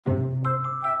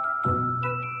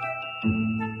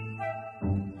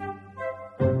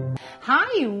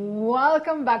Hi,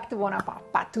 welcome back to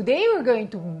BuonaPappa. Today we're going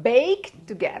to bake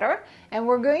together and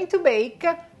we're going to bake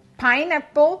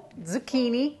pineapple,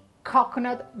 zucchini,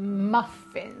 coconut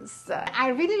muffins. I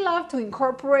really love to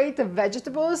incorporate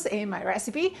vegetables in my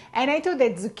recipe, and I thought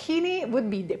that zucchini would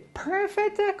be the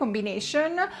perfect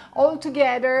combination all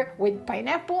together with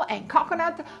pineapple and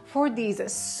coconut for these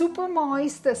super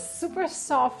moist, super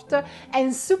soft,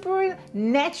 and super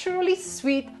naturally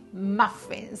sweet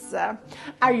muffins.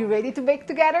 Are you ready to bake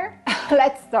together?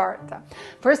 Let's start.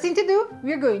 First thing to do,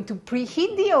 we're going to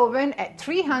preheat the oven at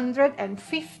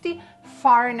 350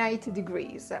 Fahrenheit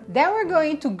degrees. Then we're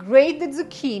going to grate the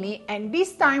zucchini, and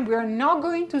this time we're not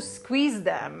going to squeeze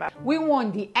them. We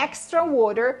want the extra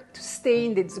water to stay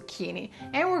in the zucchini,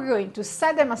 and we're going to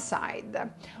set them aside.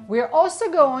 We're also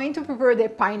going to prepare the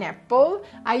pineapple.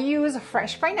 I use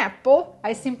fresh pineapple.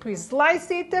 I simply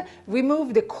slice it,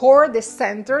 remove the core, the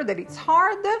center that it's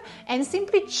hard, and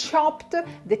simply chopped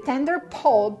the tender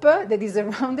pulp that is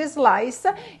around the slice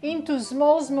into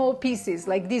small pieces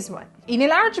like this one. In a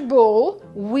large bowl,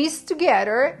 whisk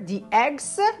together the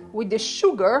eggs with the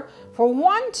sugar for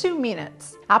 1-2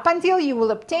 minutes, up until you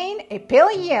will obtain a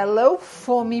pale yellow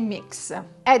foamy mix.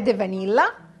 Add the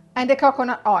vanilla and the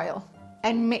coconut oil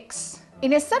and mix.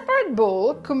 In a separate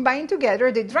bowl, combine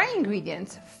together the dry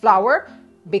ingredients: flour,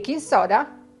 baking soda,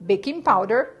 baking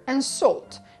powder, and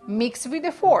salt. Mix with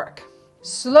a fork.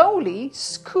 Slowly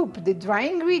scoop the dry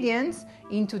ingredients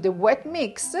into the wet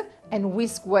mix and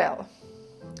whisk well.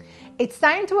 It's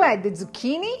time to add the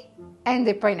zucchini and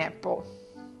the pineapple.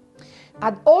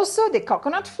 Add also the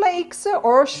coconut flakes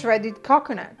or shredded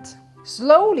coconut.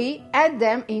 Slowly add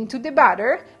them into the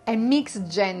batter and mix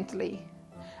gently.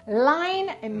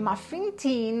 Line a muffin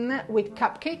tin with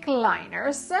cupcake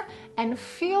liners and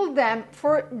fill them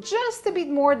for just a bit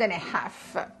more than a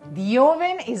half. The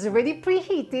oven is already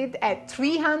preheated at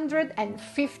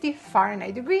 350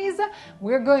 Fahrenheit degrees.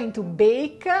 We're going to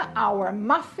bake our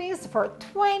muffins for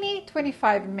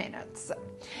 20-25 minutes.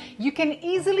 You can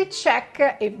easily check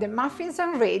if the muffins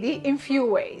are ready in few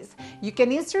ways. You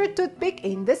can insert a toothpick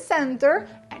in the center,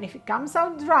 and if it comes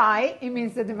out dry, it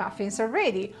means that the muffins are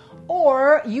ready.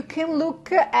 Or you can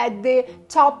look at the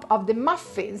top of the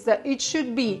muffins. It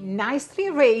should be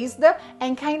nicely raised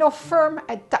and kind of firm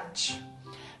at touch.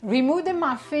 Remove the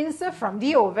muffins from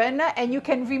the oven, and you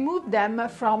can remove them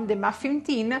from the muffin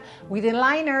tin with the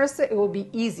liners. It will be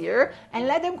easier, and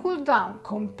let them cool down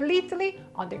completely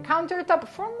on the countertop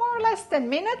for more or less 10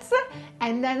 minutes,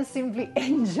 and then simply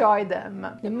enjoy them.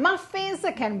 The muffins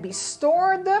can be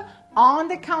stored on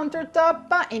the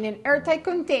countertop in an airtight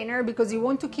container because you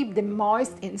want to keep them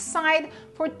moist inside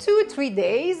for 2-3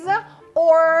 days.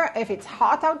 Or if it's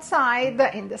hot outside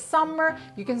in the summer,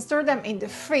 you can store them in the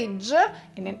fridge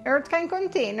in an airtight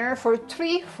container for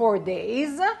 3-4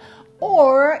 days.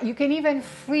 Or you can even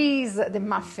freeze the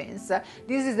muffins.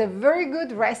 This is a very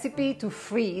good recipe to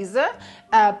freeze.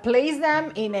 Place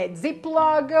them in a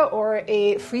Ziploc or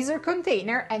a freezer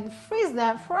container and freeze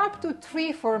them for up to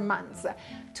 3-4 months.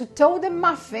 To thaw the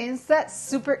muffins,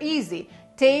 super easy.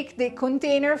 Take the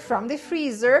container from the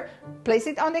freezer, place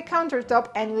it on the countertop,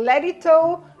 and let it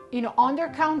thaw on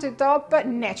the countertop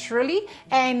naturally.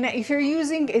 And if you're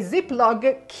using a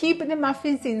Ziploc, keep the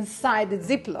muffins inside the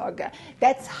Ziploc.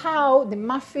 That's how the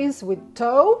muffins will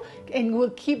thaw and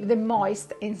will keep them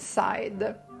moist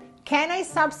inside. Can I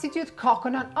substitute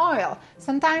coconut oil?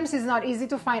 Sometimes it's not easy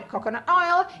to find coconut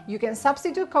oil. You can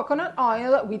substitute coconut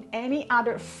oil with any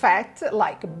other fat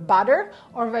like butter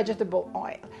or vegetable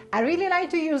oil. I really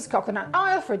like to use coconut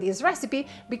oil for this recipe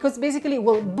because basically it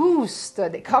will boost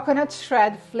the coconut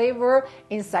shred flavor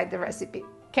inside the recipe.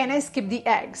 Can I skip the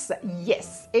eggs?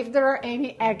 Yes. If there are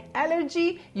any egg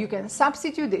allergy, you can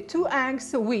substitute the 2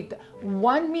 eggs with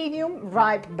 1 medium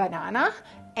ripe banana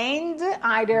and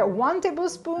either 1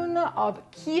 tablespoon of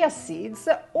chia seeds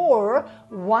or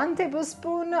 1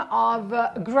 tablespoon of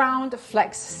ground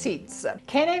flax seeds.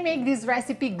 Can I make this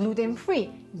recipe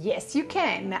gluten-free? Yes, you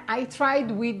can. I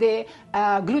tried with the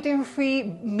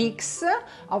gluten-free mix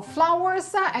of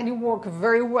flours and it worked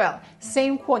very well.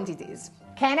 Same quantities.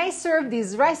 Can I serve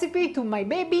this recipe to my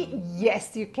baby?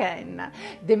 Yes, you can.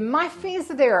 The muffins,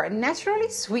 they are naturally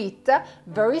sweet,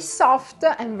 very soft,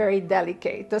 and very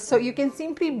delicate. So you can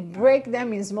simply break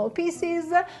them in small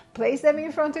pieces, place them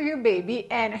in front of your baby,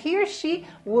 and he or she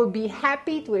will be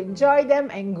happy to enjoy them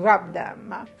and grab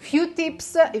them. Few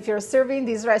tips if you're serving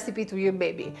this recipe to your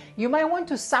baby. You might want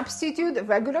to substitute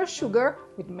regular sugar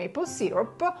with maple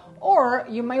syrup, or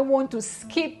you might want to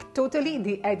skip totally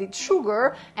the added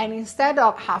sugar and instead of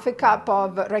about half a cup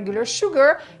of regular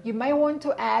sugar, you might want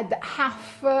to add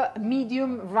half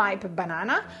medium ripe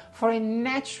banana for a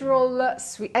natural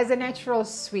as a natural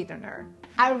sweetener.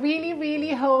 I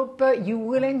really hope you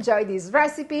will enjoy this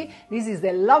recipe. This is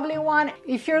a lovely one.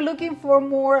 If you're looking for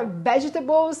more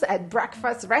vegetables at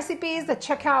breakfast recipes,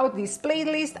 check out this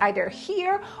playlist either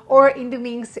here or in the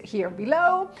links here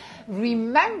below.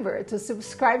 Remember to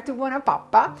subscribe to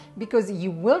BuonaPappa because you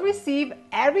will receive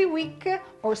every week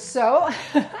or so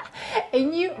a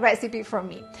new recipe from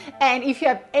me. And if you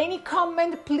have any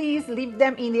comment, please leave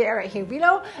them in the area here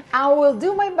below. I will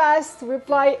do my best to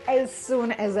reply as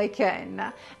soon as I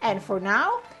can. And for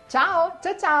now, ciao,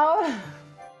 ciao, ciao!